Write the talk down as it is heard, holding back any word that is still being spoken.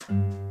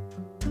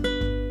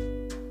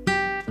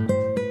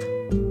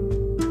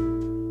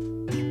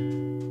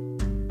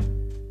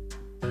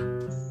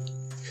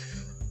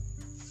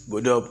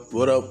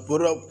What up,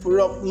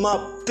 my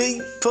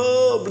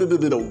people?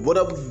 What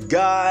up,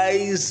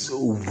 guys?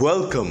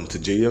 Welcome to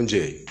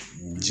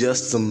JMJ.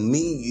 Just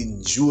me,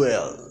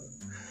 Joel.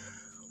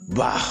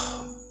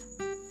 Wow.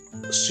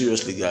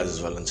 Seriously, guys, it's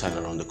Valentine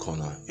around the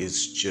corner.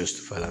 It's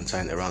just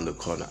Valentine around the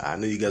corner. I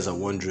know you guys are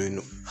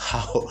wondering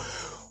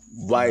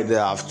why they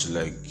have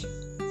to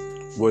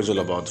what is all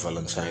about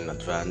Valentine in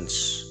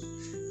advance.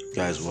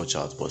 Guys, watch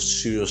out. But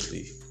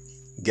seriously,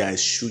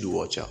 guys should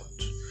watch out.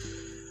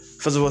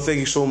 First of all, thank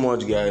you so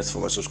much, guys, for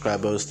my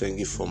subscribers. Thank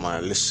you for my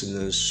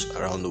listeners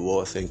around the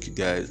world. Thank you,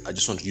 guys. I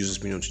just want to use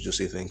this medium to just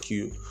say thank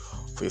you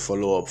for your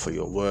follow-up, for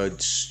your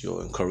words,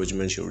 your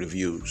encouragement, your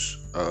reviews.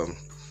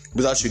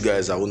 Without you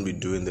guys, I wouldn't be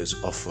doing this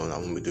often. I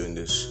wouldn't be doing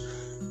this.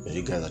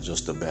 You guys are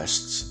just the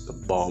best, the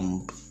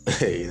bomb.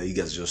 You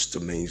guys are just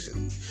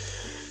amazing.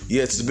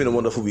 Yeah, it's been a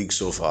wonderful week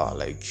so far.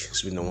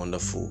 It's been a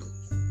wonderful.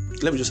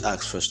 Let me just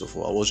ask, first of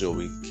all, how was your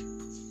week?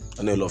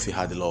 I know a lot of you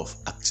had a lot of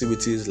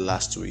activities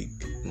last week.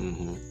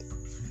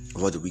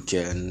 Over the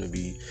weekend,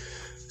 maybe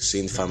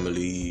seeing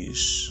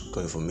families,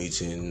 going for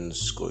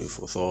meetings, going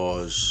for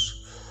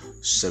tours,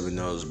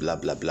 seminars, blah,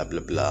 blah, blah, blah,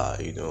 blah,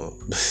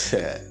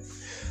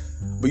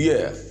 But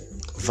yeah,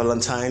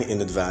 Valentine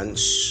in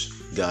advance,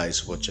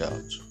 guys, watch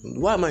out.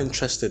 Why am I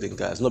interested in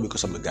guys? Not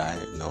because I'm a guy,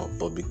 no,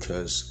 but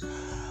because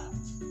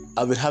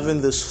I've been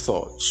having these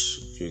thoughts,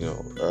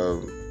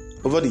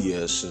 over the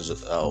years since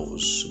I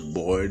was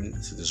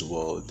born to this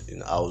world,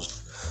 I was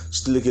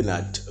still looking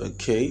at,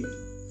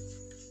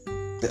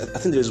 I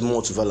think there's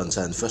more to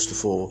Valentine. First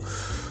of all,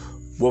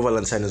 what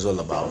Valentine is all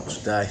about.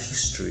 There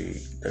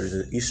is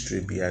a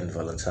history behind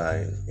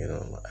Valentine.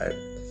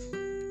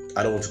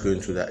 I don't want to go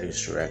into that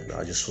history right now.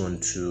 I just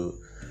want to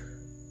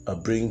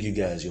bring you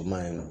guys your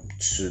mind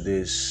to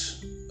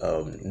this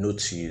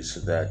notice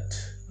that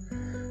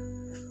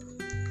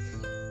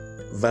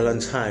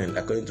Valentine,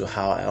 according to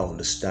how I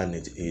understand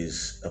it,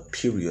 is a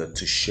period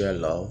to share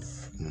love,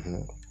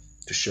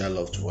 to share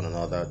love to one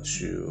another,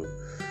 to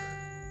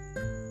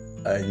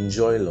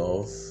enjoy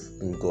love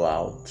and go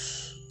out,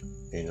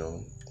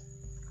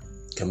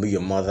 can be your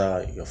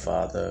mother, your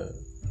father,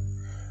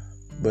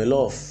 but a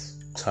lot of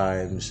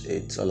times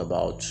it's all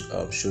about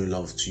showing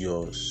love to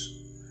your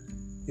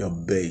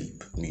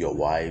babe, your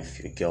wife,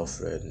 your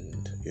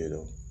girlfriend,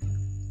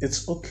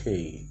 it's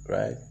okay,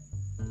 right?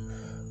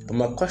 But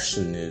my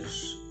question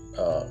is,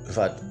 in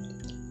fact,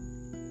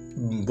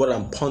 what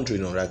I'm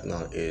pondering on right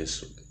now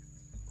is,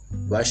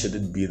 why should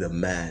it be the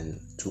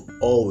man to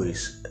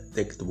always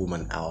take the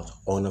woman out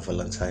on a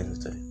Valentine's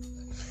Day?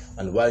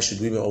 And why should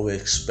women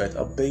always expect,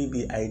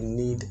 baby, I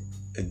need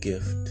a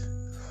gift?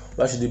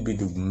 Why should it be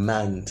the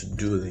man to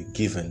do the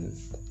giving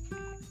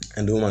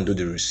and the woman do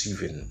the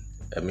receiving?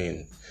 I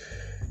mean,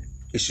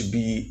 it should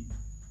be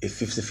a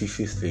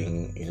 50-50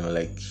 thing,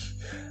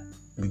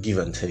 we give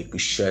and take, we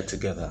share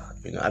together.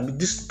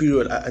 This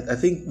period, I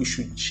think we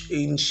should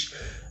change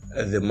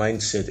the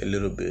mindset a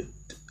little bit.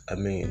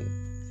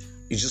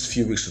 It's just a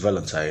few weeks to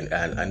Valentine,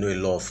 and I know a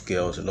lot of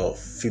girls, a lot of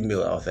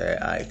female out there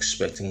are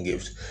expecting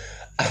gifts.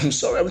 I'm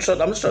sorry, I'm not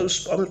trying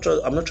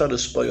to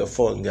spoil your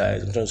fun,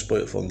 guys. I'm trying to spoil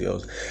your fun,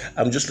 girls.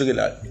 I'm just looking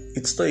at,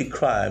 it's not a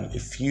crime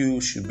if you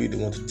should be the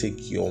one to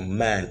take your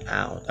man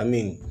out.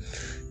 You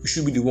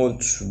should be the one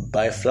to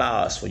buy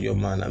flowers for your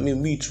man.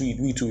 We too,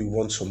 we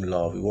want some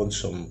love. We want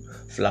some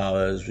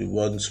flowers. We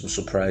want some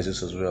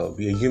surprises as well.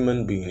 We're a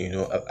human being,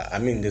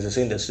 There's a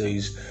saying that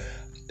says,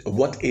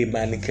 what a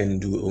man can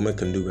do, a woman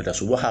can do better.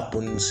 So what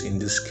happens in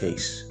this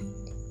case?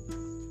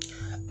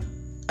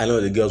 I know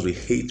the girls will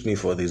hate me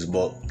for this,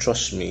 but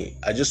trust me,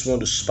 I just want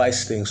to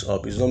spice things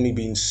up. It's not me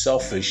being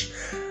selfish.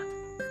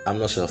 I'm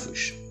not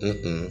selfish.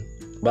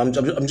 But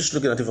I'm just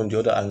looking at it from the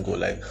other angle.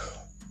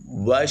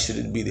 Why should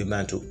it be the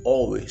man to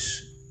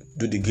always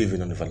do the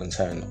giving on the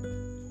Valentine?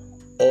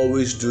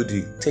 Always do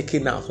the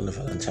taking out on the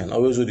Valentine?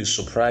 Always do the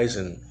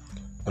surprising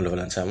on the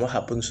Valentine? What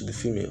happens to the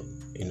female?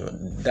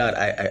 That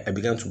I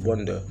began to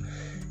wonder.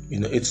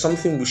 It's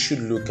something we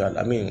should look at.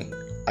 I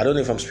don't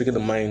know if I'm speaking the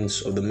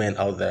minds of the men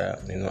out there,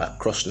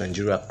 across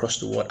Nigeria, across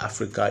the world,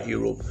 Africa,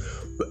 Europe,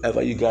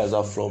 wherever you guys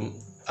are from.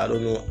 I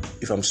don't know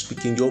if I'm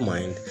speaking your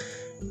mind.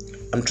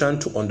 I'm trying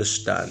to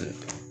understand.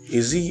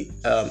 Is it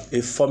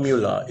a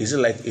formula? Is it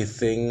like a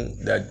thing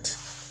that,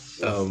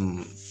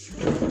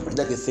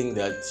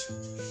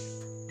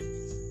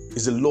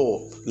 is a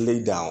law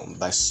laid down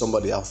by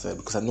somebody out there?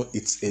 Because I know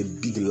it's a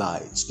big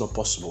lie. It's not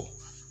possible.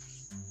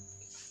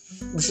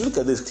 We should look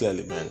at this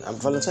clearly, man.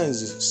 Valentine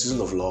is a season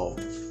of love,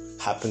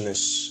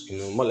 happiness,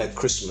 more like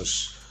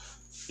Christmas.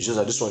 It's just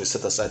I just want to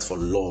set aside for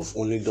love,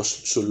 only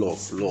just so love.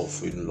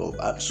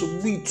 So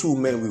we too,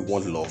 men, we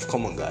want love.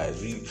 Come on,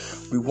 guys.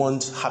 We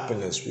want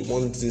happiness. We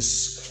want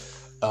this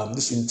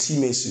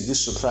intimacy,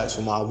 this surprise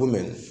from our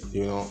women.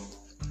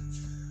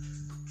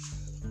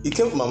 It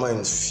came to my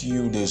mind a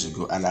few days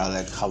ago, and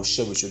I'll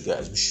share with you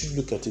guys. We should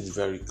look at it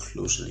very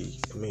closely.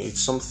 It's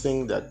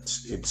something that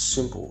it's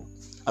simple.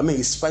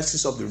 It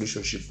spices up the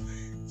relationship.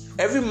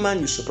 Every man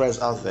you surprise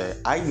out there,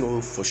 I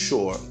know for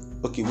sure.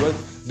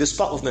 This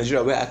part of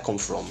Nigeria where I come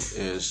from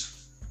is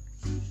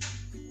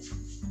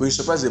When you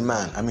surprise a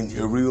man, I mean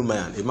a real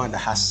man, a man that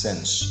has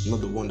sense,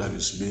 not the one that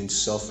is being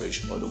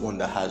selfish or the one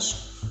that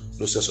has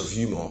no sense of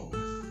humor.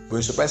 When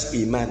you surprise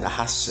a man that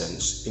has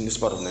sense in this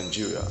part of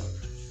Nigeria,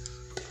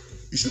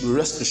 you should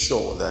rest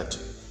assured that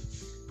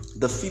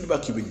the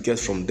feedback you will get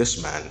from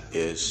this man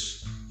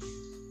is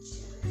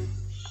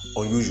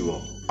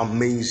unusual,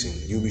 amazing.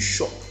 You'll be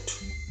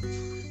shocked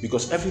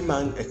because every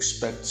man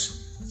expects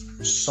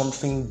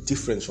something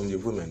different from the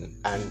women,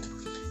 and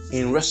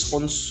in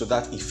response to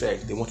that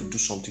effect, they want to do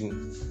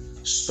something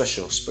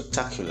special,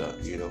 spectacular.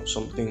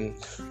 Something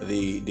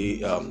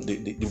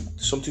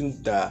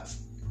something that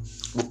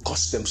will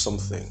cost them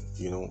something.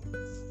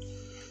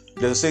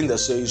 There's a saying that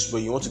says,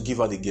 when you want to give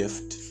out a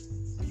gift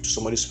to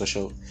somebody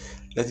special,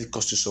 let it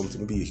cost you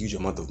something, maybe a huge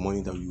amount of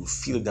money, that you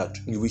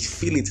will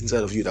feel it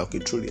inside of you that, okay,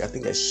 truly, I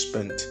think I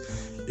spent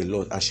a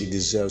lot and she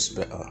deserves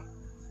better.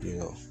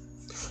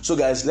 So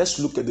guys, let's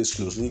look at this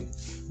closely.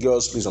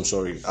 Girls, please, I'm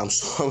sorry. I'm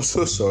so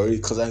sorry,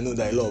 because I know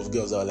that a lot of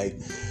girls are like,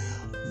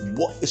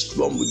 what is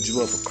wrong with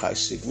Joel, for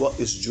Christ's sake? What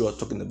is Joel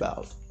talking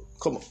about?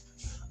 Come on.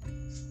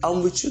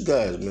 I'm with you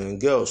guys, man.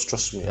 Girls,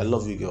 trust me. I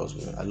love you girls,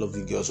 man. I love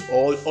you girls.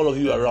 All of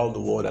you around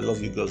the world, I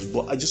love you girls.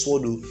 But I just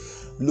want to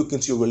look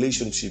into your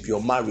relationship,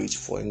 your marriage,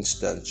 for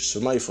instance.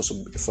 Just marry for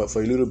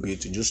a little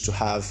bit, just to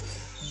have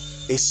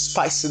a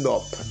spicing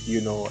up,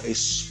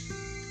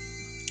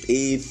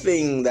 a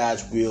thing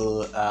that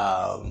will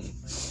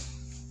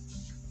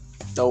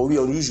be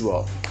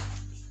unusual.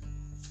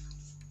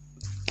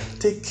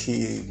 Take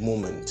a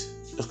moment.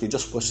 Okay,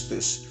 just watch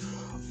this.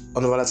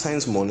 On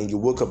Valentine's morning, you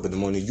woke up in the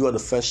morning, you are the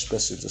first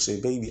person to say,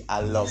 baby,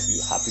 I love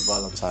you, happy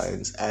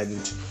Valentine's,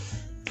 and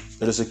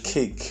there's a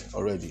cake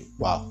already.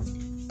 Wow.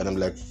 And I'm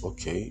like,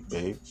 okay,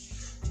 babe.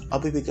 Oh,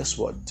 baby, guess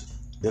what?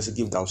 There's a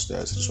gift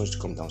downstairs. I just want you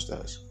to come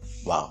downstairs.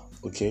 Wow,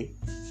 okay.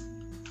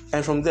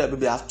 And from there,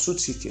 baby, I have 2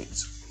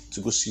 tickets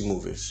to go see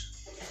movies.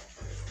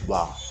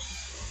 Wow.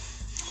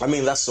 I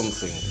mean, that's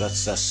something.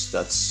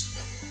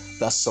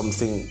 That's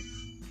something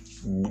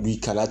we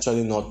can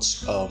actually not,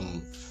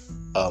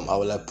 how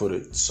will I put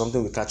it?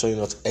 Something we can actually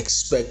not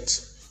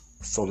expect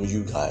from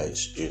you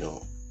guys,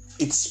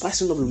 It's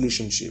spicing up the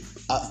relationship.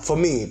 For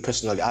me,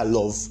 personally, I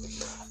love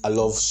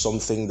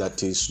something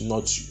that is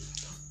not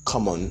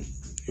common,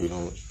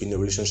 in a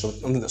relationship.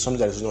 Something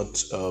that is not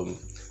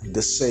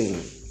the same,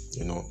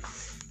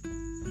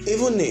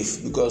 Even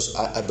if, because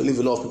I believe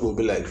a lot of people will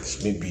be like,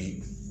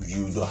 maybe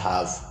you don't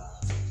have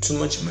too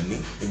much money,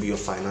 maybe your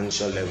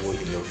financial level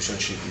in your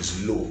relationship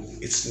is low.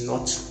 It's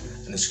not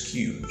an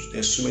excuse.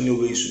 There's so many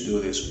ways to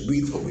do this,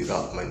 with or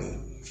without money.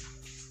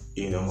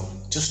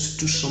 Just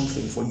do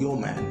something for your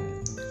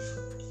man.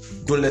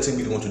 Don't let him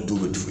be the one to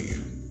do it for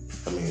you.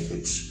 I mean,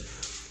 it's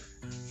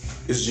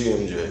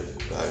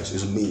GMJ, guys.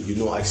 It's me.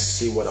 I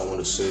say what I want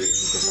to say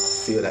because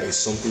I feel like it's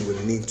something we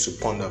need to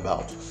ponder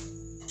about.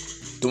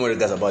 Don't worry,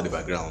 guys, about the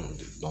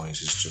background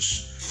noise. It's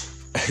just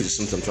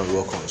something I'm trying to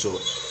work on. So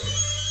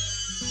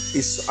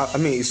it's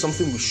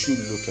something we should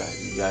look at,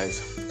 you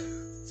guys.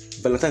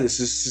 Valentine is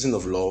a season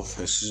of love,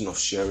 a season of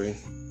sharing,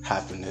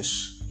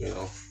 happiness,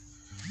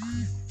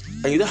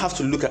 And you don't have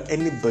to look at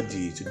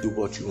anybody to do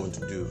what you want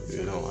to do,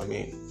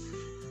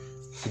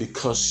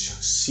 because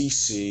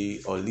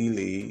Cece or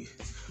Lily,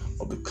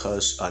 or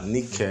because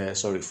Nike,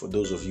 sorry for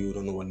those of you who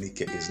don't know what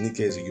Nike is.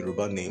 Nike is a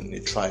Yoruba name in a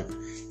tribe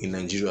in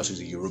Nigeria, so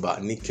it's a Yoruba.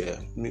 Nike,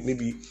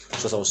 maybe,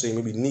 so as I was saying,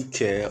 maybe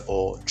Nike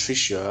or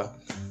Trisha,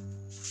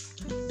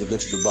 they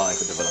went to Dubai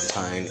for the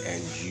Valentine,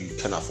 and you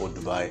can't afford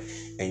Dubai,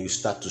 and you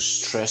start to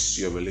stress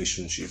your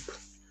relationship.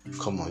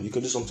 Come on, you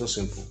can do something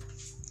simple.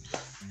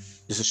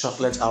 There's a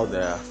chocolate out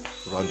there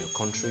around your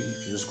country. You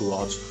can just go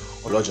out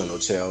or lodge in an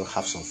hotel,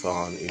 have some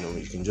fun.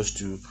 You can just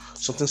do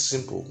something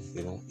simple.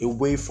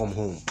 Away from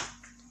home.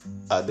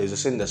 There's a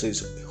saying that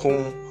says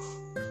home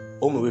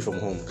away from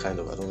home. Kind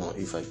of. I don't know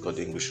if I got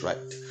the English right.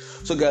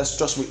 So, guys,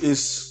 trust me,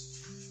 it's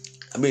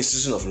a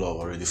season of love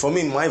already. For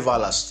me, my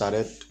Val has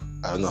started.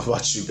 I don't know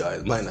about you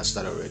guys. Mine has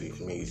started already.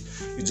 I mean,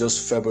 it's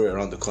just February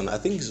around the corner. I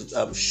think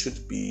it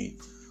should be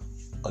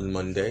on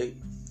Monday.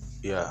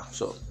 Yeah,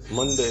 so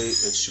Monday,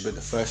 it should be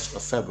the 1st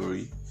of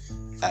February.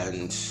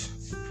 And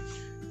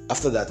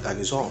after that, and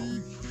it's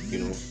on.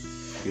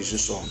 It's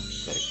just on.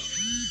 Like,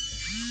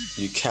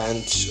 you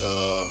can't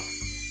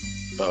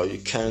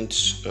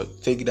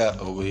take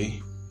that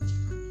away.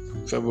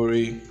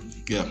 February,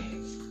 yeah.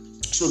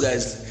 So,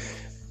 guys,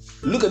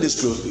 look at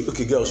this closely.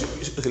 Okay, girls,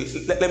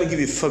 let me give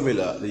you a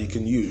formula that you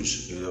can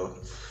use,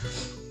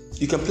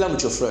 You can plan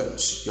with your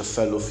friends, your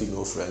fellow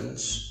female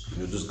friends.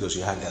 Those girls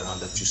you hang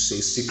around that you say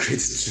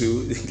secrets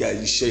to.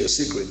 Guys, you share your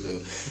secret.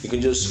 You can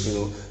just,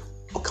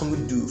 what can we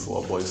do for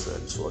our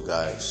boyfriends, for our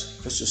guys?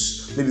 Let's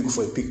just maybe go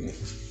for a picnic,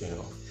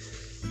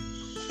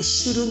 It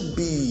shouldn't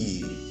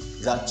be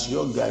that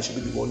your guy should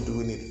be the one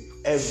doing it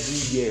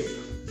every year,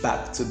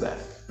 back to back.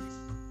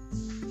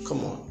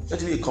 Come on,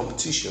 let it be a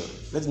competition.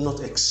 Let him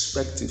not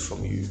expect it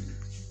from you.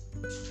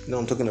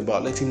 I'm talking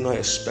about let him not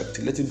expect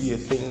it. Let it be a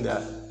thing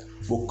that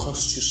will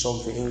cost you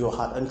something in your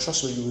heart. And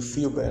trust me, you will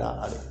feel better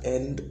at the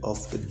end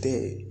of the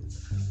day.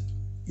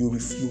 you will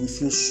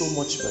feel so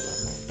much better,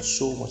 man.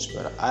 So much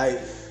better. I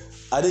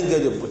didn't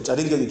get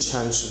the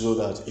chance to do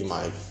that in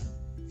my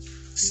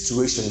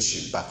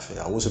situationship back then.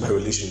 I wasn't in my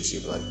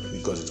relationship, like,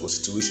 because it was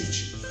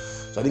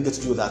situationship. So I didn't get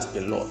to do that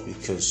a lot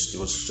because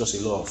there was just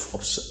a lot of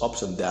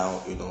ups and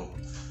downs,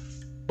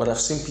 But I've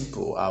seen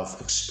people, I've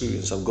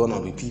experienced, I've gone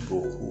out with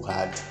people who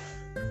had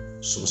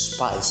some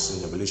spice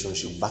in their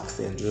relationship back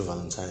then during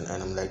Valentine,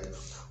 and I'm like,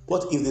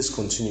 what if this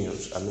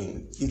continues? I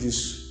mean, if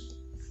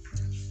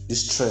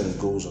this trend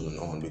goes on and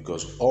on,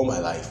 because all my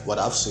life, what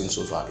I've seen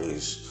so far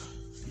is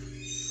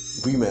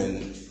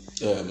women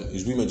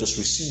just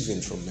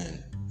receiving from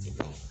men,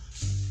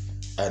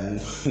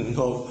 and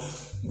not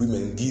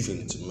women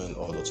giving to men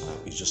all the time.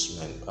 It's just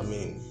men. I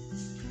mean,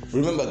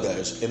 remember,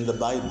 guys, in the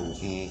Bible,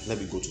 let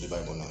me go to the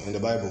Bible now. In the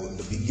Bible, in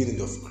the beginning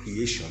of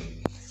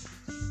creation,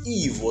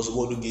 Eve was the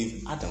one who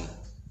gave Adam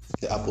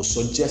the apple,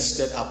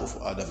 suggested apple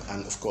for Adam,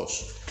 and of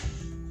course,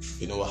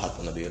 you know what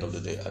happened at the end of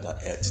the day? Adam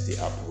ate the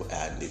apple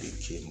and they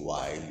became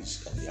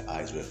wise and their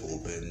eyes were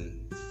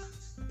open.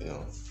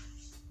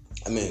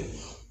 I mean,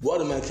 what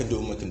a man can do,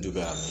 a woman can do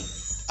better.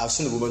 I've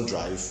seen a woman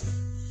drive,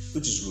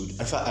 which is good.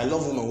 In fact, I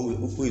love a woman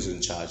who is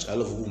in charge. I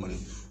love a woman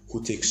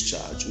who takes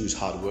charge, who is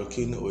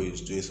hardworking, who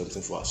is doing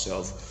something for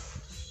herself,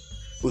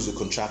 who is a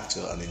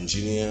contractor, an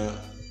engineer,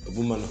 a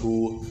woman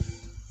who,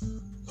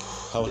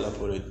 how will I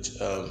put it,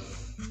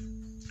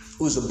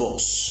 who is a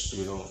boss,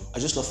 I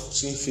just love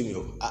seeing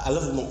female. I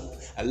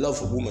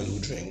love a woman who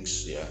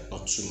drinks,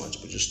 not too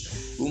much, but just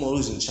a woman who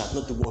is in charge,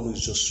 not the one who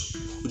just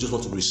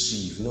want to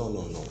receive. No.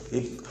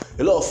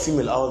 A lot of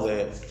female out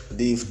there,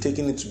 they've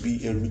taken it to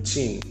be a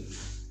routine,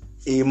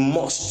 a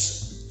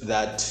must,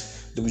 that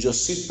they will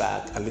just sit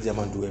back and let their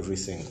man do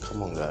everything.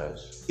 Come on,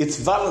 guys. It's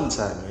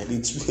Valentine, man. We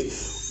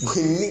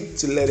need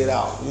to let it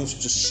out. We need to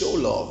just show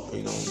love,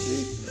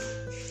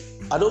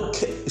 I don't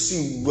care.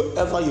 See,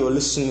 wherever you're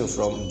listening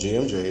from,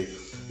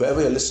 JMJ,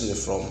 wherever you're listening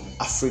from,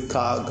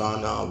 Africa,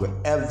 Ghana,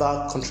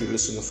 wherever country you're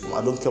listening from,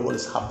 I don't care what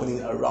is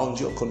happening around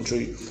your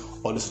country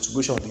or the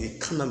situation of the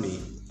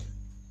economy.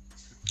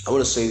 I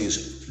want to say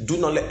this: do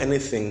not let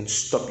anything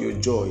stop your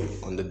joy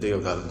on the day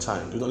of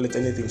Valentine. Do not let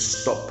anything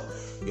stop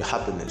your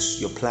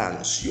happiness, your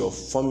plans, your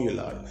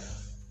formula,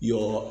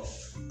 your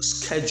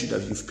schedule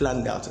that you've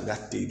planned out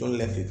that day. Don't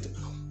let it.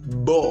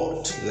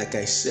 But, like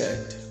I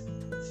said,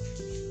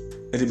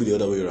 let it be the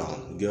other way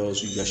around.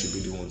 Girls, you guys should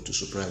be the one to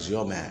surprise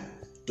your man.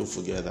 Don't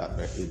forget that,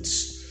 right?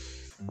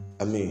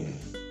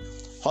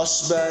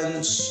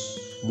 Husbands,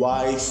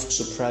 wife,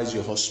 surprise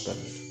your husband.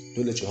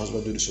 Don't let your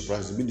husband do the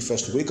surprise. Be the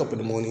first to wake up in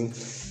the morning and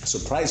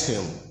surprise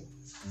him.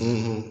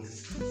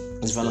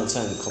 It's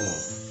Valentine, come on.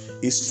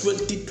 It's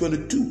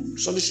 2022.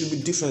 Something should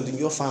be different in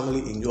your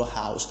family, in your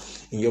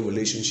house, in your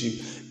relationship,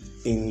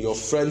 in your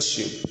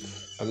friendship.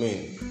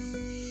 And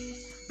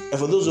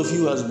for those of you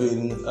who has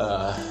been,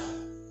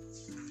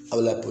 how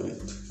will I put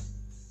it,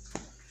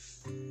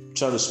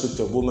 trying to speak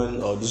to a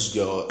woman or this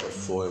girl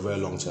for a very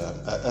long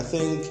time, I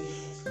think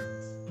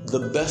the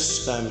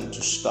best time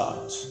to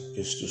start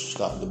is to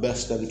start. The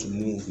best time to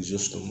move is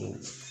just to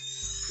move.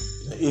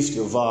 If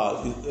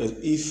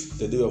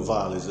the day of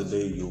vow is the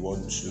day you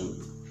want to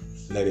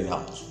let it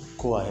out,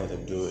 go ahead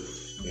and do it.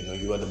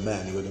 You are the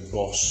man, you are the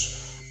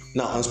boss.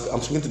 Now, I'm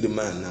speaking to the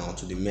man now,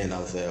 to the men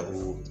out there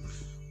who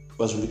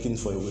was looking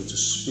for a way to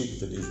speak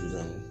to these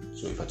women.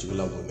 So, in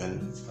particular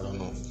women, I don't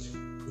know,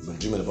 you've been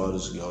dreaming about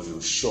this girl,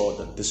 you're sure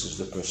that this is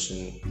the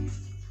person.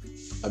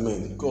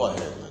 Go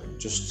ahead, man.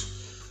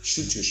 Just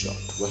shoot your shot.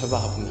 Whatever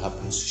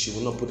happens. She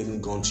will not put any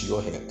gun to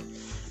your head.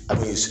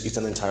 It's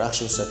an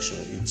interaction section.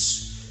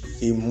 It's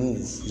a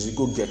move. It's a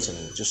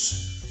go-getting.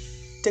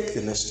 Just take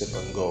the next step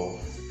and go.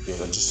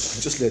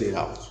 Just let it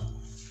out.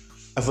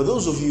 And for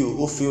those of you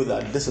who feel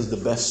that this is the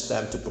best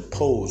time to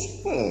propose,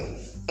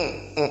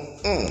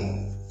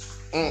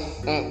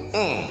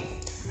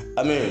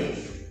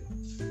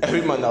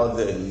 every man out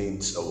there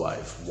needs a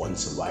wife,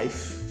 wants a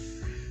wife,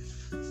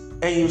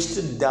 and you're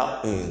still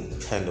doubting,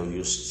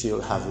 you're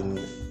still having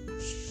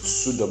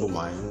suitable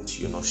mind,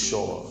 you're not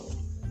sure.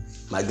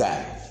 My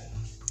guy.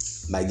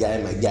 Nigeria,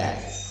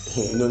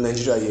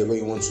 where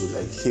you want to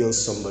hail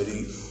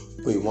somebody,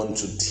 where you want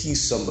to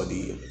tease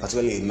somebody,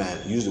 particularly a man,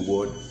 use the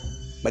word,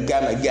 my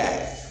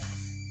guy.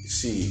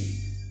 See,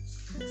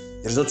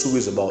 there's no two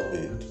ways about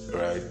it,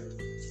 right?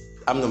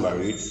 I'm not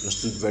married, I'm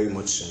still very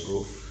much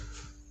single,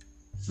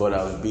 but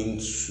I've been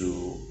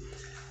to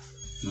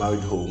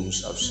married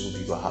homes. I've seen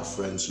people have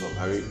friends who are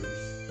married,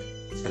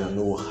 and I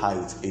know how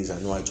it is, I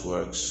know how it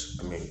works.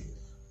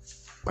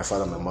 My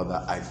father and my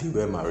mother, they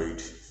were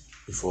married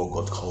before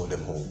God called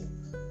them home.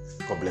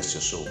 God bless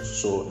your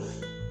souls. So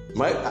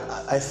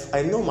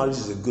I know marriage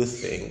is a good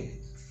thing,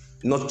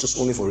 not just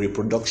only for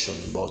reproduction,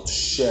 but to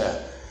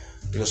share,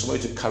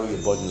 somebody to carry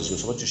your burdens with,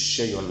 somebody to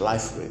share your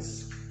life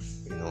with,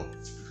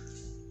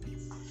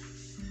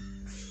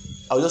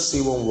 I'll just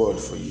say one word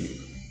for you.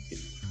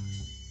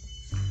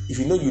 If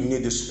you know you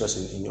need this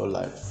person in your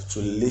life to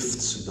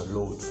lift the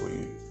load for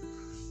you,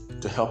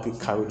 to help you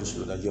carry this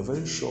load, that you're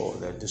very sure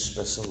that this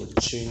person will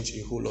change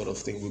a whole lot of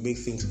things, will make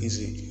things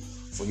easy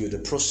for you, the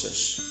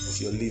process of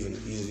your living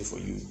easy for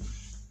you,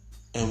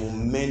 and will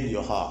mend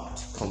your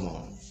heart. Come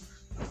on.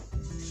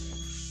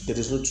 There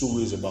is no two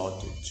ways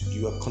about it.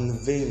 You are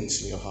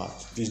convinced in your heart.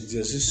 There's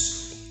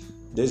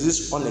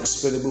this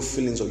unexplainable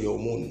feelings of your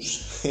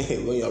hormones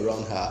when you're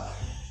around her.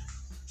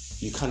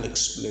 You can't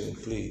explain.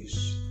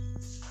 Please,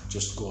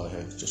 just go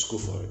ahead. Just go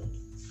for it.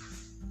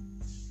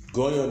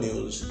 Go on your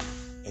knees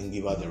and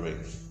give her the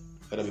ring.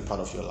 Let her be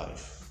part of your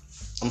life.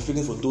 I'm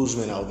speaking for those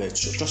men out there.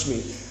 Trust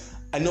me,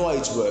 I know how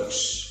it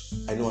works.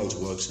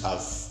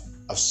 I've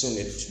seen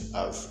it.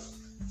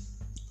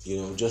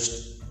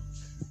 Just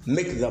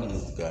make them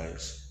move,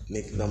 guys.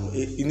 Make them.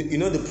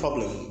 The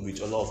problem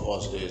with a lot of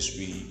us is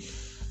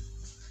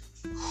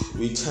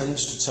we tend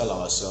to tell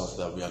ourselves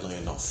that we are not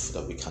enough,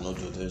 that we cannot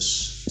do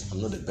this.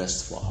 I'm not the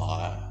best for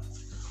her,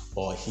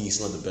 or he's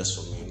not the best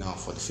for me. Now,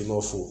 for the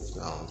female folks,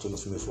 I'm talking to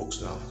female folks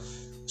now.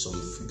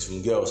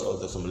 Some girls out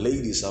there, some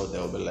ladies out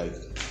there will be like,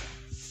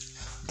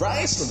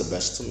 Brian's not the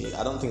best to me.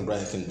 I don't think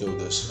Brian can do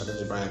this. I don't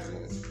think Brian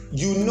can.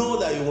 You know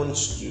that he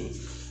wants to do.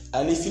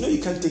 And if you know you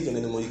can't take it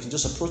anymore, you can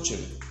just approach him.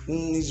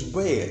 He's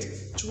weird.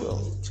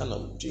 Well, kind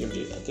of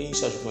GMJ. Can you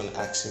start to go and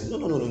ask him? No.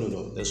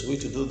 There's a way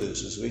to do this.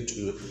 There's a way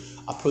to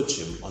approach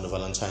him on the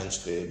Valentine's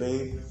Day.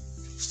 Babe,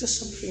 is there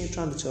something you're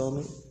trying to tell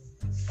me?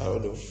 I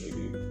don't know.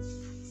 Maybe.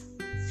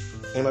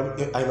 I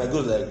might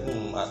go like,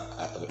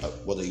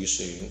 what are you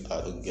saying?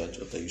 I don't get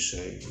what are you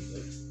saying.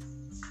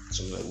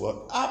 Something like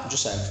what? I'm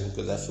just asking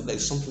because I feel like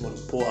something want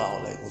to pour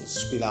out, like want to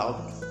spill out.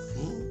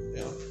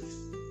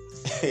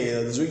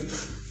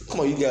 Come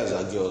on, you guys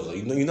are girls.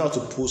 You know how to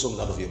pull something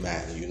out of your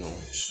man.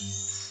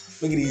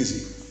 Make it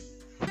easy.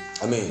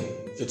 I mean,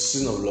 it's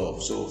season of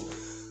love. So,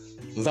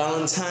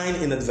 Valentine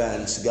in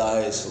advance,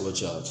 guys.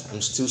 Watch out.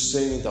 I'm still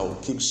saying it. I will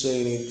keep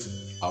saying it.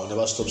 I'll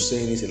never stop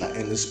saying it till I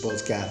end this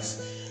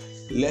podcast.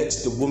 Let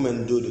the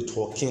women do the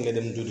talking. Let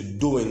them do the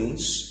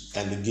doings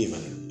and the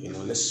giving.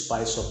 Let's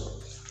spice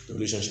up the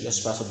relationship. Let's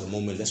spice up the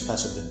moment. Let's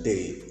spice up the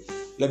day.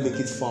 Let's make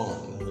it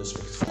fun. Let's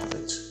make it fun.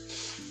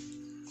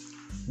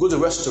 Go to a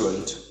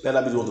restaurant, let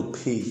her be the one to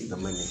pay the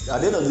money.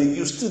 At the end of the day,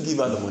 you still give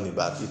her the money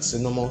back. It's a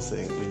normal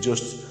thing.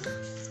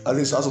 At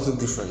least have something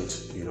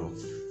different,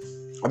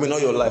 I mean, all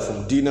your life,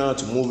 from dinner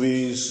to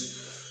movies,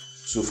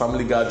 to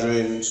family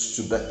gatherings,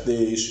 to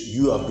birthdays,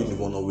 you have been the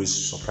one always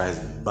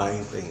surprising,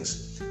 buying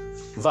things.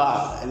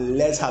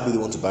 Let her be the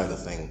one to buy the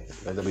thing.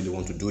 Let her be the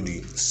one to do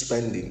the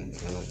spending,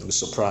 the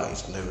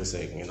surprise and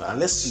everything, And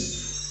let's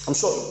see. I'm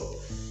sure,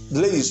 the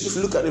ladies, if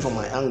you look at it from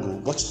my angle,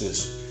 watch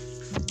this.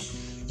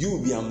 You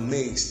will be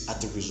amazed at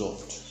the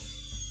result.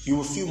 You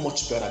will feel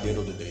much better at the end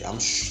of the day. I'm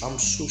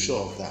so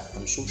sure of that.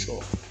 I'm so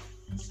sure.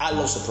 I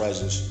love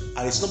surprises,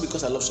 and it's not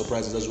because I love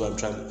surprises. That's why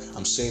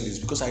I'm saying this,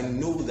 because I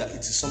know that it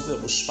is something that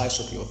will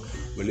spice up your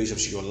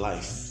relationship, your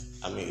life.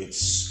 I mean,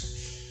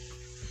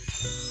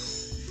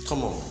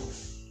 come on.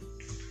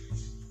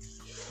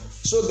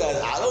 So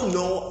guys, I don't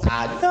know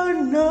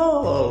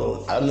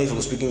if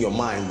I'm speaking your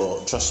mind,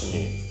 but trust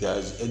me,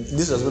 guys,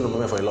 this has been on my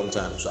mind for a long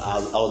time. So I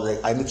was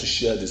like, I need to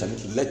share this. I need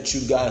to let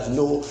you guys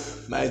know,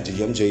 my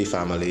GMJ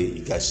family.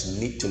 You guys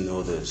need to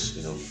know this,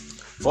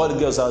 For all the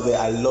girls out there,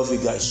 I love you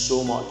guys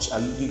so much.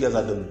 You guys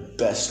are the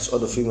best. All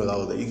the females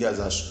out there, you guys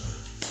are,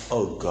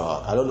 oh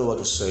God, I don't know what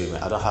to say,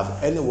 man. I don't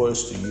have any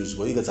words to use,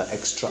 but you guys are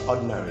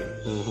extraordinary.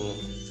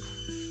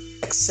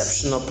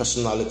 Exceptional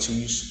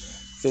personalities.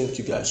 Thank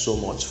you guys so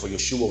much for your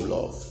show of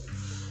love.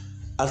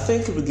 And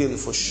thank you again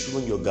for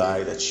showing your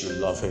guy that you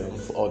love him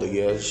for all the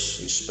years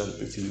he spent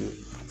with you.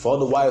 For all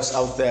the wives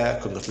out there,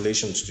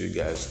 congratulations to you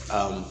guys.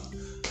 I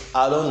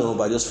don't know,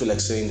 but I just feel like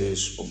saying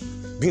this.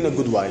 Being a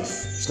good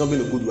wife, it's not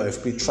being a good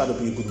wife, but try to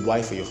be a good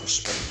wife for your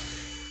husband.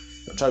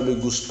 Try to be a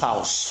good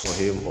spouse for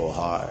him or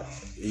her.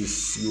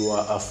 If you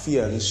are a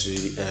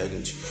fiancé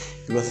and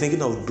you are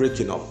thinking of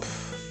breaking up,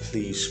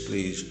 please,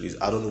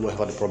 I don't know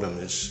what the problem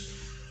is.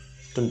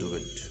 Don't do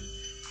it.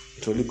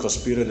 It will only cause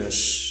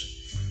bitterness.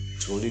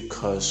 It will only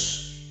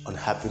cause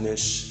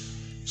unhappiness,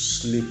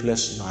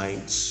 sleepless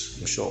nights.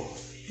 I'm sure.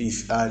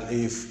 If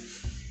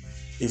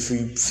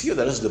you feel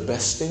that is the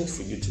best thing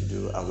for you to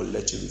do, I will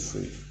let you be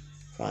free.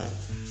 Fine,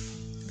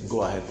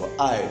 go ahead. But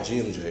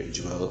GMJ,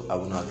 Joel, I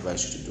will not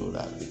advise you to do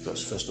that,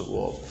 because first of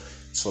all,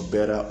 it's for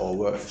better or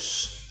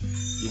worse.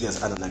 You guys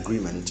had an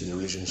agreement in a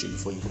relationship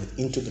before you went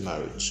into the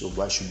marriage. So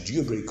why should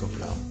you break up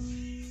now?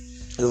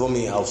 And for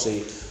me, I'll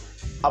say,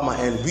 at my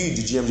end, we,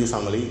 the JMJ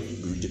family,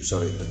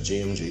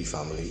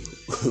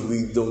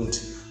 we don't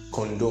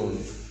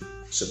condone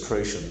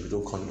separation. We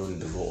don't condone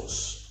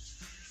divorce.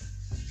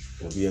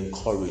 We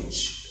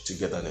encourage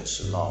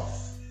togetherness, love.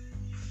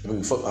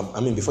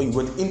 Before you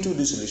went into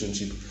this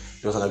relationship,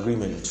 there was an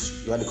agreement.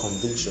 You had a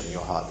conviction in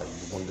your heart that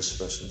you want this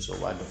person. So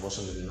why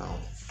divorcing them now?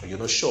 You're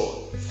not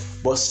sure.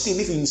 But still,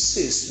 if you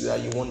insist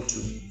that you want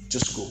to,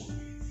 just go.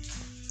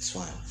 It's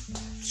fine.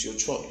 It's your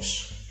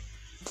choice.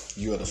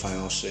 You are the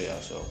final sayer,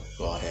 so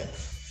go ahead.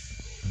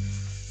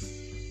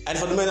 And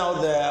for the men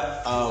out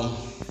there,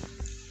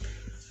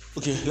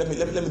 okay, let me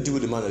deal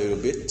with the man a little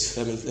bit.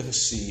 Let me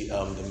see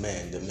the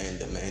man.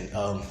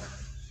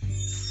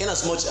 In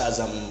as much as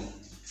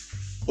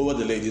over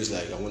the ladies,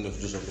 like, I want to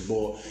do something,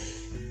 but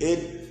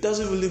it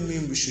doesn't really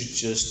mean we should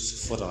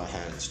just fold our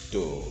hands,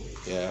 though.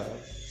 Yeah.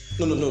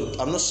 No.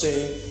 I'm not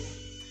saying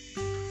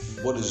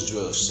what is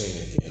Joel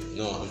saying again.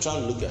 No, I'm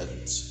trying to look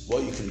at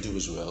what you can do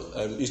as well.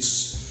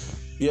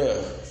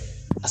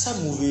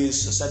 Aside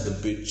movies, aside the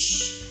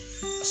beach,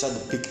 aside the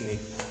picnic,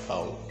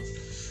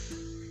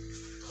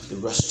 the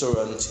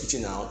restaurant,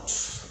 eating out,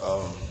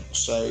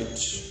 aside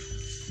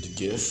the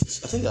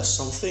gifts, I think there's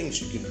some things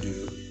you can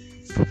do.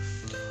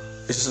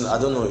 It's just, I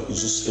don't know,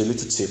 it's just a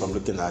little tip I'm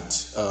looking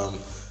at.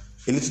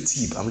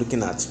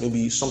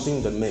 Maybe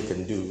something that men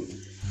can do.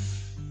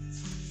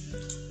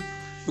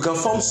 We can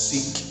form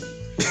sick.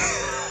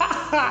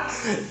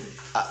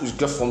 We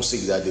got form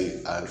sick that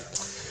day, and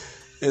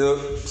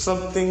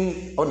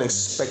something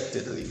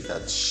unexpectedly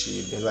that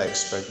she never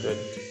expected.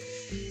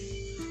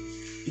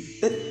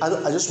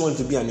 I just want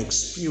it to be an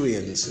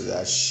experience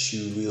that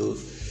she will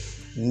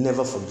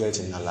never forget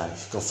in her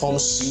life. You can form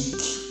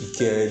sick. You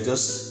can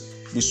just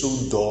be so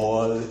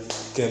dull. You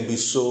can be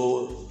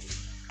so.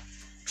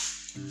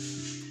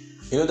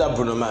 You know that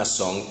Bruno Mars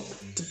song?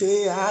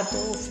 Today I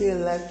don't feel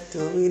like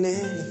doing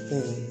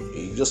anything.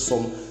 You just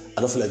form.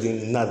 I don't feel like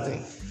doing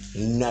nothing.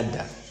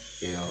 Nada.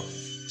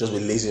 Just be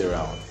lazy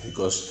around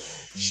because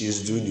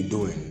she's doing the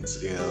doings.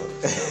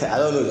 I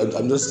don't know.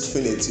 I'm just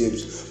giving it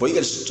tips, but you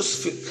can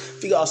just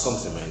figure out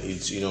something, man.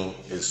 It's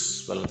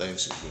Valentine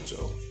season,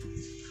 so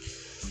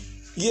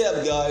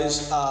yeah,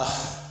 guys. I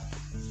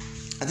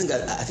think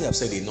I've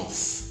said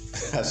enough.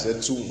 I've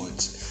said too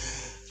much,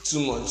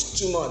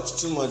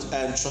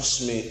 and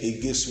trust me,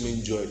 it gives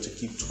me joy to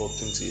keep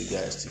talking to you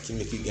guys, to keep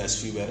making you guys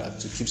feel better,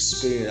 to keep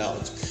spitting it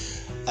out.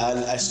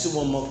 And I still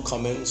want more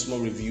comments, more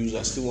reviews.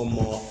 I still want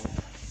more.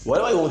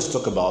 Whatever you want to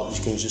talk about,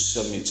 you can just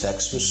send me a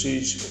text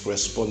message,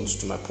 respond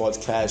to my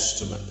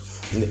podcast,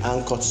 in the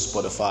Anchor to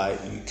Spotify.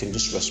 You can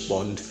just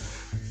respond.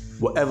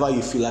 Whatever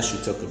you feel I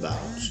should talk about,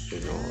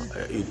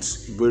 it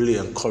really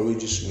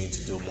encourages me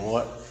to do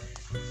more,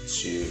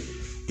 to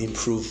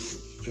improve.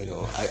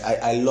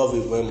 I love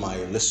it when my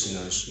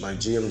listeners, my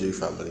GMJ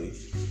family,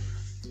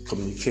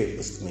 communicate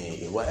with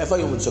me. Whatever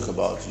you want to talk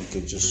about, you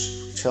can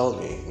just tell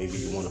me. Maybe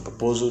you want a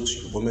proposal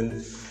to a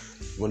woman,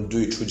 you want to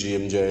do it through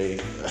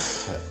GMJ.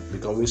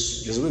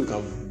 There's a way we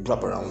can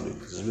wrap around it.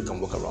 There's a way we can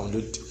work around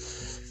it.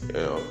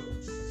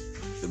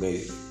 Let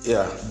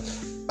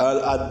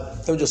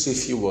me just say a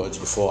few words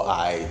before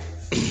I.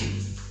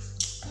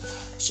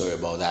 Sorry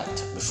about that.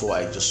 Before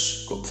I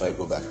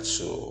go back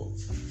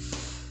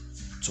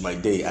to my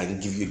day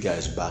and give you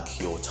guys back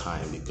your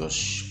time,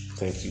 because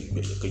thank you,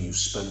 because you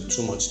spend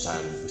too much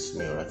time with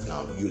me right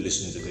now. You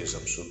listening to this,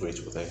 I'm so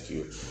grateful. Thank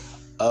you.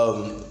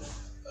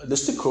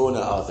 There's still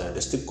Corona out there.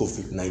 There's still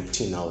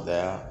COVID-19 out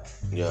there.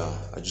 Yeah,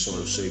 I just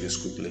want to say this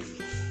quickly.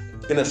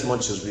 In as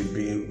much as we've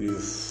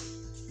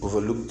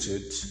overlooked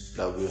it,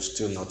 that we're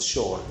still not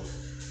sure.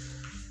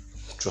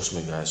 Trust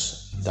me,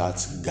 guys.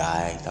 That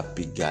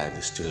big guy,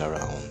 is still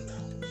around.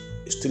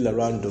 He's still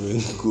around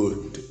doing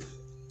good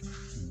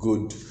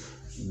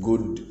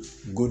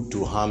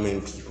to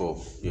harming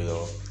people.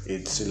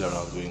 It's still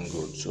around doing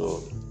good.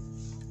 So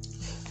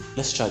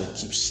let's try to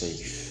keep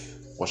safe.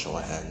 Wash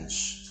our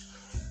hands.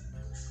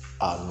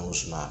 Our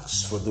nose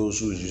masks. For those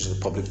who are using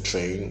public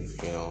train,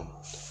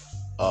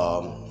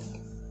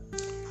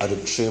 at the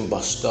train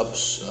bus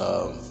stops,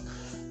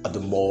 at the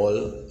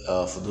mall,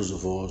 for those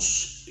of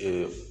us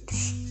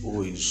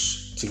who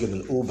is taking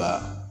an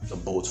Uber, a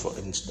boat, for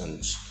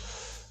instance.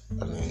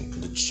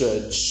 The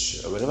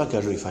church, whatever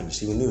gathering you find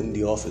yourself, even in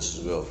the office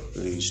as well,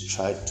 please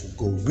try to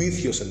go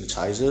with your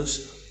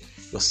sanitizers.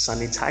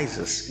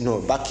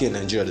 Back here in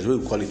Nigeria, that's what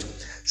we call it,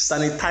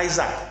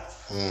 sanitizer.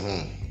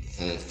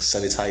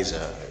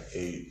 Sanitizer,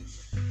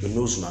 your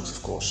nose mask,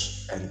 of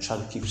course, and try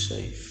to keep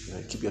safe.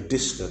 Keep your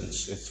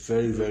distance. It's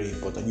very, very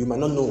important. You might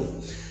not know.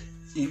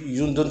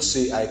 You don't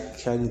say, I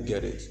can't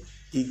get it.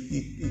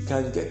 It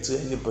can't get to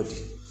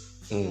anybody.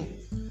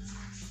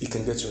 It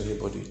can get to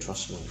anybody,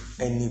 trust me.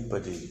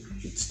 Anybody.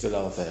 It's still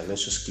out there.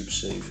 Let's just keep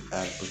safe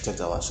and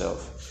protect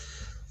ourselves.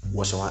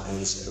 Wash our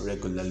hands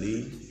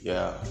regularly.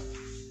 Yeah,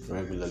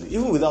 regularly.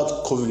 Even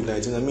without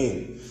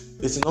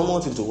COVID-19, it's a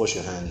normal thing to wash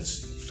your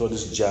hands. All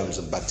these germs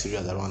and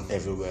bacteria that run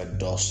everywhere,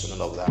 dust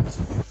and all of that.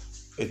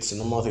 It's a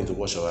normal thing to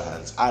wash our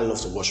hands. I love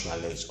to wash my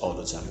legs all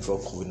the time. Before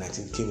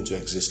COVID-19 came into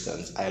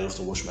existence, I love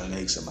to wash my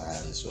legs and my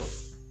hands. So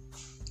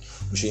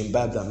we should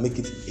imbibe that, make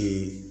it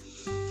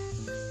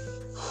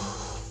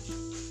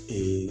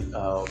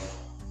how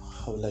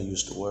will I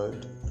use the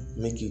word?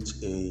 Make it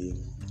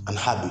an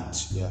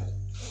habit. Yeah,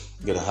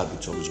 get a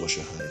habit to always wash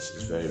your hands.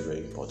 It's very, very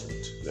important.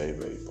 Very,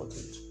 very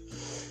important.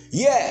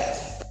 Yeah.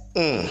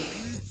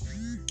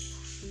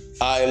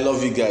 I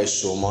love you guys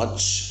so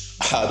much.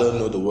 I don't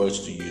know the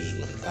words to use,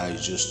 man. I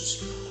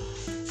just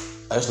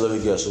love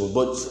you guys so much.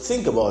 But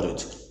think about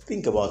it.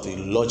 Think about it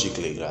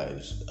logically,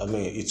 guys.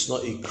 It's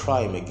not a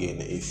crime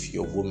again if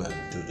your woman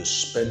do the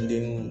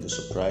spending, the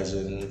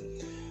surprising,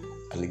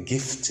 and the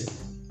gifting,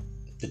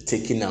 the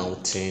taking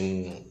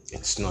outing,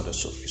 It's not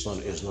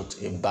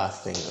a bad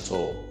thing at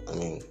all. I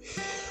mean,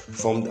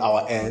 from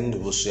our end,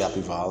 we'll say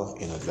happy Val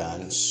in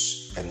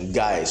advance. And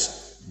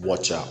guys,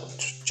 watch out.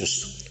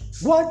 Just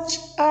watch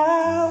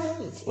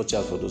out. Watch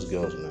out for those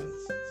girls, man.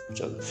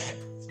 Watch out.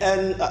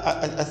 And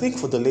I think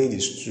for the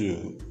ladies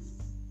too,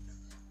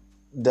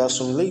 there are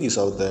some ladies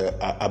out there,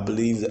 I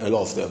believe a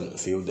lot of them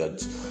feel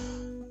that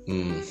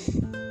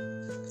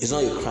it's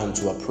not a crime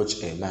to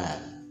approach a man.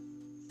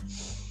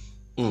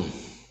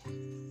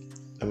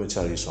 Let me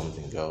tell you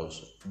something,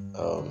 girls.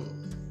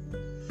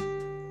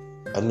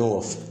 I know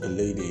of a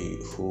lady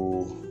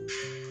who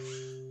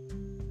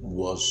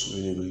was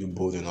really, really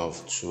bold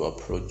enough to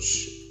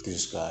approach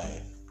this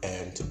guy,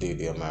 and today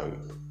they are married.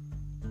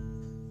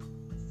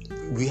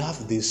 We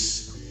have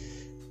this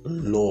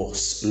law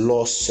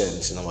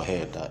sense in our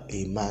head that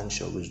a man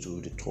should always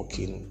do the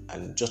talking,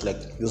 and just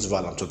like this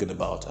Val I'm talking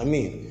about. I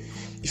mean,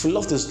 if you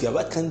love this guy,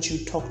 why can't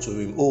you talk to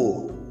him?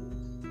 Oh,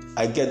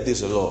 I get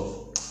this a lot.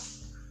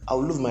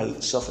 I'll lose my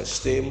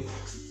self-esteem.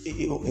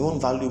 He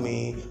won't value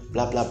me.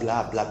 Blah blah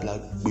blah blah blah.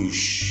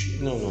 Bish.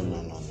 No.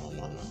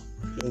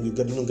 You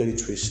don't get it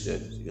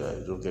twisted. Yeah,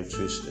 you don't get it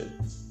twisted.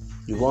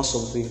 You want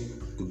something,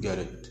 you get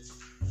it.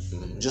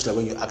 Just like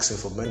when you're asking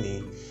for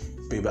money,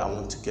 baby, I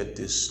want to get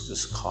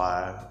this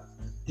car.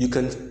 You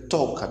can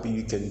talk, happy.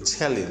 You can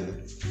tell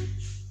him.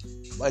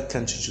 Why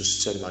can't you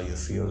just tell him how you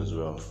feel as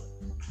well?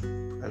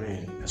 I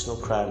mean, there's no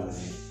crime in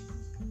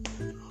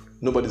it.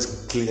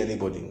 Nobody's killing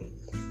anybody.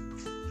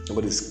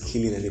 Nobody's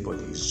killing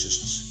anybody. It's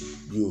just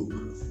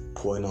you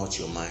pouring out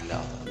your mind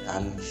out,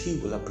 and he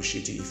will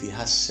appreciate it if he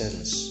has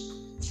sense.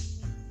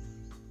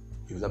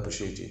 He will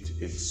appreciate it.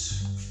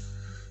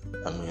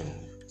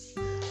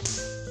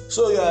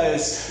 So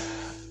guys,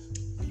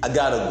 I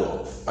gotta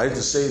go. I need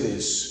to say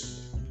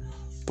this: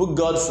 put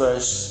God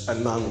first,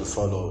 and man will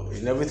follow.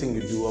 In everything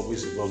you do,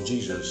 always involve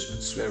Jesus.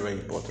 It's very, very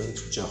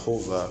important.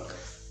 Jehovah,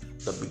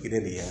 the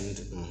beginning, the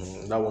end.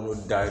 That one who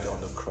died on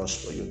the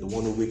cross for you, the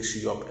one who wakes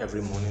you up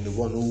every morning, the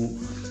one who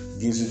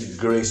gives you the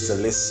grace to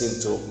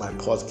listen to my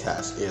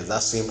podcast. Yeah,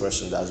 that same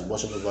person that's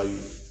watching over you,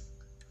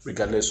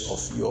 regardless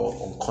of your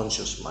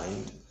unconscious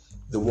mind.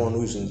 The one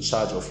who is in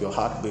charge of your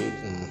heartbeat.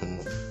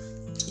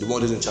 The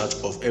one who's in charge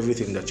of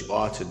everything that you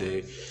are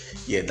today.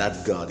 Yeah,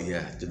 that God,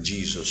 the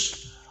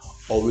Jesus.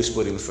 Always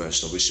put him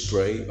first. Always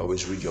pray.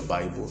 Always read your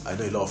Bible. I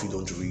know a lot of you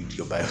don't read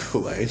your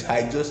Bible.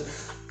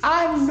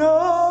 I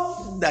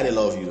know that a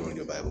lot of you don't read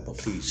your Bible, but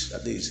please,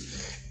 at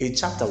least a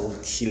chapter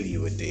won't kill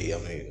you a day. I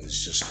mean,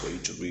 it's just for you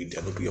to read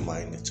and open your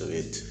mind to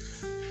it.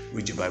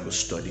 Read your Bible,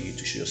 study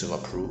to show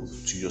yourself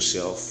approved to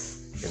yourself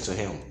and to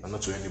Him, and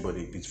not to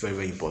anybody. It's very,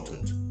 very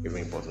important. Very,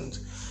 very important.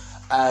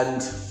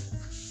 And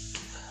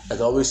like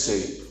I always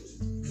say,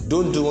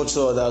 don't do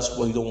unto others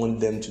what you don't want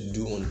them to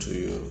do unto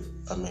you.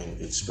 I mean,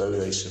 it's very,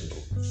 very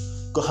simple.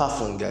 Go have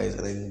fun, guys,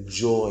 and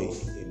enjoy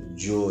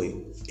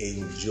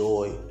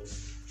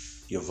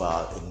your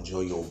Val,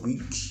 enjoy your week,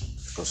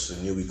 because it's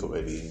a new week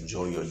already.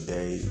 Enjoy your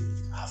day,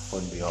 have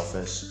fun in the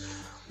office.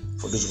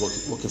 For those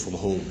working from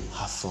home,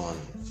 have fun.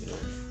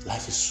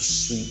 Life is so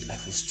sweet,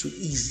 life is too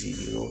easy.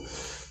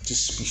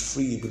 Just be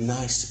free, be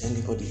nice to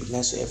anybody, be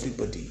nice to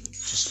everybody.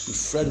 Just be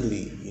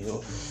friendly.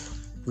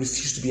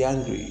 Refuse to be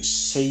angry.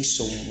 Say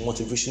some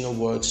motivational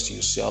words to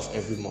yourself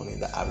every morning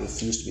that I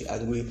refuse to be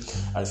angry.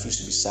 I refuse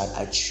to be sad.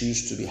 I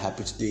choose to be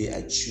happy today.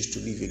 I choose to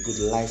live a good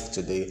life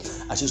today.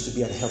 I choose to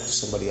be an help to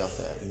somebody out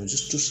there.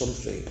 Just do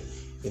something,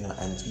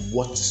 and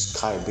watch the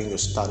sky bring your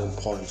starting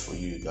point for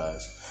you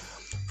guys.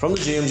 From the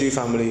JMJ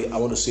family, I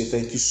want to say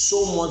thank you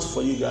so much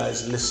for you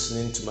guys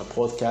listening to my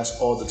podcast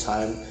all the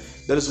time.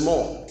 There is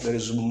more.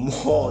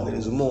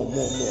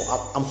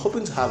 I'm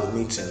hoping to have a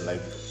meeting,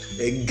 like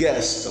a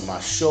guest on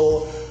my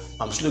show.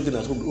 I'm still looking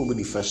at who will be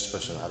the first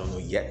person. I don't know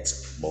yet,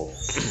 but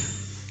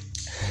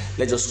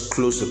let's just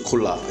close the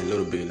cooler a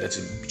little bit. Let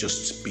it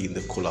just be in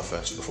the cooler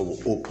first before we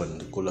open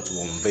the cooler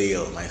to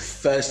unveil my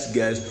first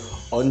guest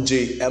on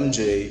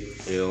JMJ.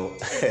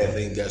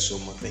 Thank you guys so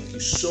much. Thank you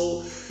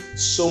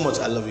so much.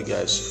 I love you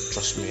guys.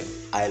 Trust me,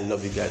 I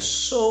love you guys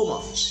so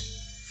much.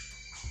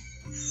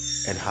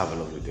 And have a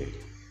lovely day.